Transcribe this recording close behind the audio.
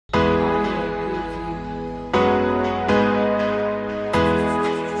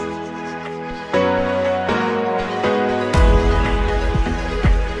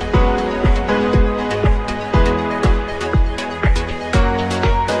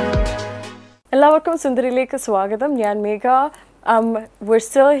Ellavarkkum Sundhariilekku swagatham. Njan Megha. We're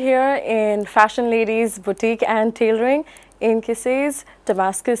still here in Fashion Ladies Boutique and Tailoring in Kisses,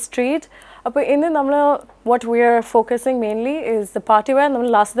 Damascus Street. What we are focusing mainly is the party wear.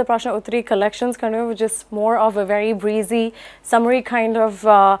 Last the prashna uttri collections which is more of a very breezy, summery kind of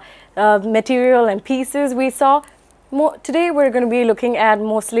material and pieces we saw. Today we're going to be looking at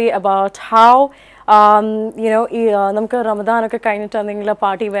mostly about how namka Ramadan kainittanengila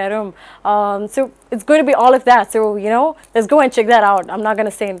party wearum. So it's going to be all of that. So let's go and check that out. I'm not going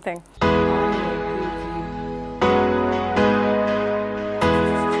to say anything.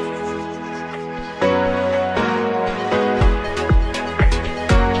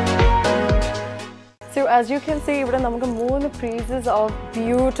 So as you can see, we have three pieces of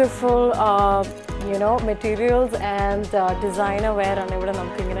beautiful materials and designer wear and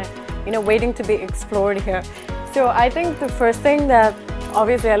waiting to be explored here. So I think the first thing that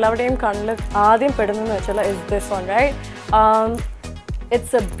obviously is this one, right?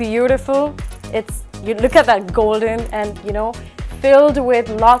 It's a beautiful, you look at that golden and filled with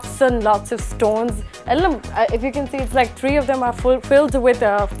lots and lots of stones. If you can see, it's like 3 of them are filled with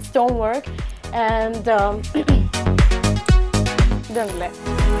stonework. And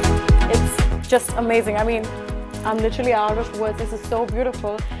it's just amazing. I mean, I'm literally out of words. This is so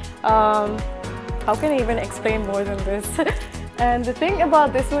beautiful. How can I even explain more than this? And the thing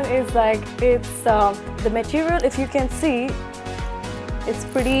about this one is like it's the material. If you can see, it's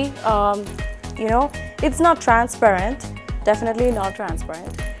pretty. It's not transparent. Definitely not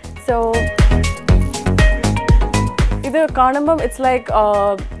transparent. So. Either Karnambam, it's like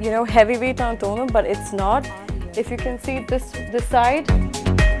heavyweight on tone, but it's not. If you can see this side,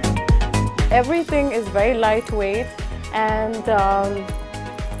 everything is very lightweight, and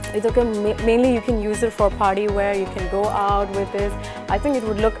mainly you can use it for party wear. You can go out with this. I think it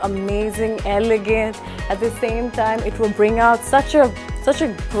would look amazing, elegant. At the same time, it will bring out such a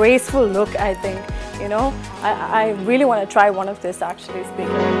graceful look. I think I really want to try one of this actually. Speaking.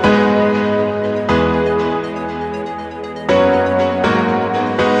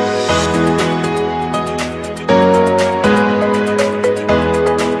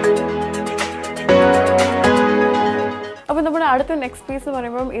 The next piece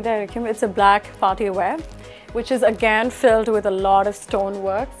it's a black party wear, which is again filled with a lot of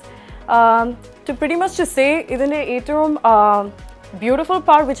stoneworks. To pretty much to say, the beautiful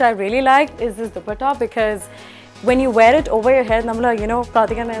part which I really like is this dupatta, because when you wear it over your head,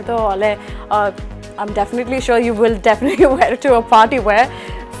 I'm definitely sure you will definitely wear it to a party wear.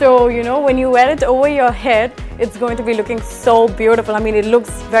 So when you wear it over your head, it's going to be looking so beautiful. I mean, it looks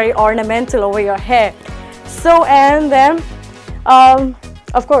very ornamental over your hair. So, and then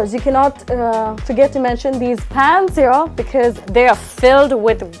of course, you cannot forget to mention these pants here, because they are filled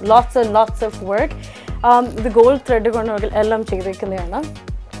with lots and lots of work. The gold thread down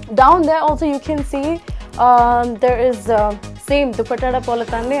there also you can see there is same dupatta pola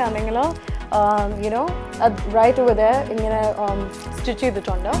thanne anengala right over there stitch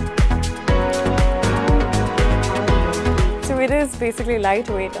idittunda. So it is basically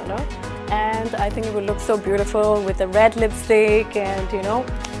lightweight, and I think it will look so beautiful with a red lipstick and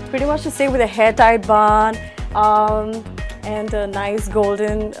pretty much to say with a hair tied bun and a nice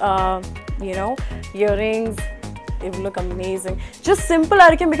golden earrings. It will look amazing. Just simple,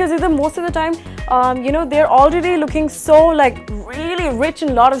 because most of the time they're already looking so like really rich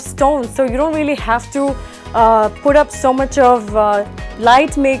in a lot of stones, so you don't really have to put up so much of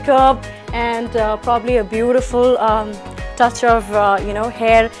light makeup and probably a beautiful touch of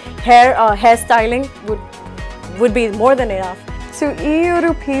hair styling would be more than enough. So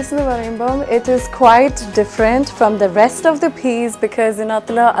this piece it is quite different from the rest of the piece, because in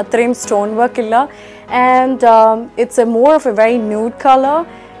athalam stonework illa, and it's more of a very nude color.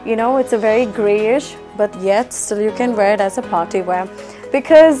 It's a very grayish, but yet still you can wear it as a party wear,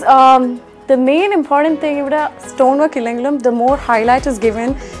 because the main important thing stonework illengalum, the more highlight is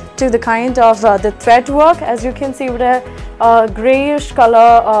given to the kind of the thread work. As you can see, with a grayish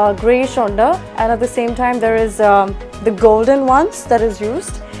color, grayish under, and at the same time there is the golden ones that is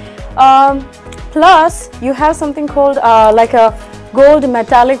used. Plus, you have something called like a gold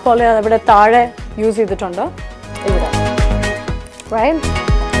metallic poly tare use iditunda, right?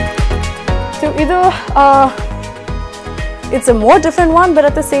 So either it's a more different one, but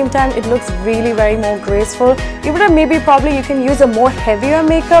at the same time it looks really very more graceful. Even maybe probably you can use a more heavier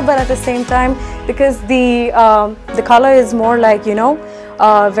makeup, but at the same time, because the color is more like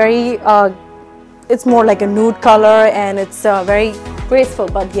very it's more like a nude color, and it's very graceful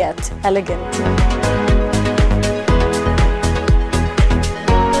but yet elegant.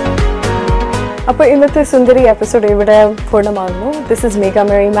 അപ്പോൾ ഇന്നത്തെ സുന്ദരി episode ഇവിടെ പൂർണ്ണമാകുന്നു. This is Megha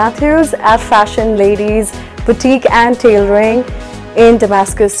Mary Matthews at Fashion Ladies Boutique and Tailoring in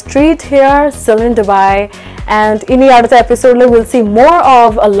Damascus Street here, still in Dubai. And in the other episode, we'll see more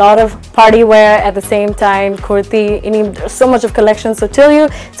of a lot of party wear at the same time, kurti. There's so much of collection. So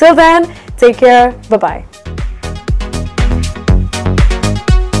till then, take care. Bye bye.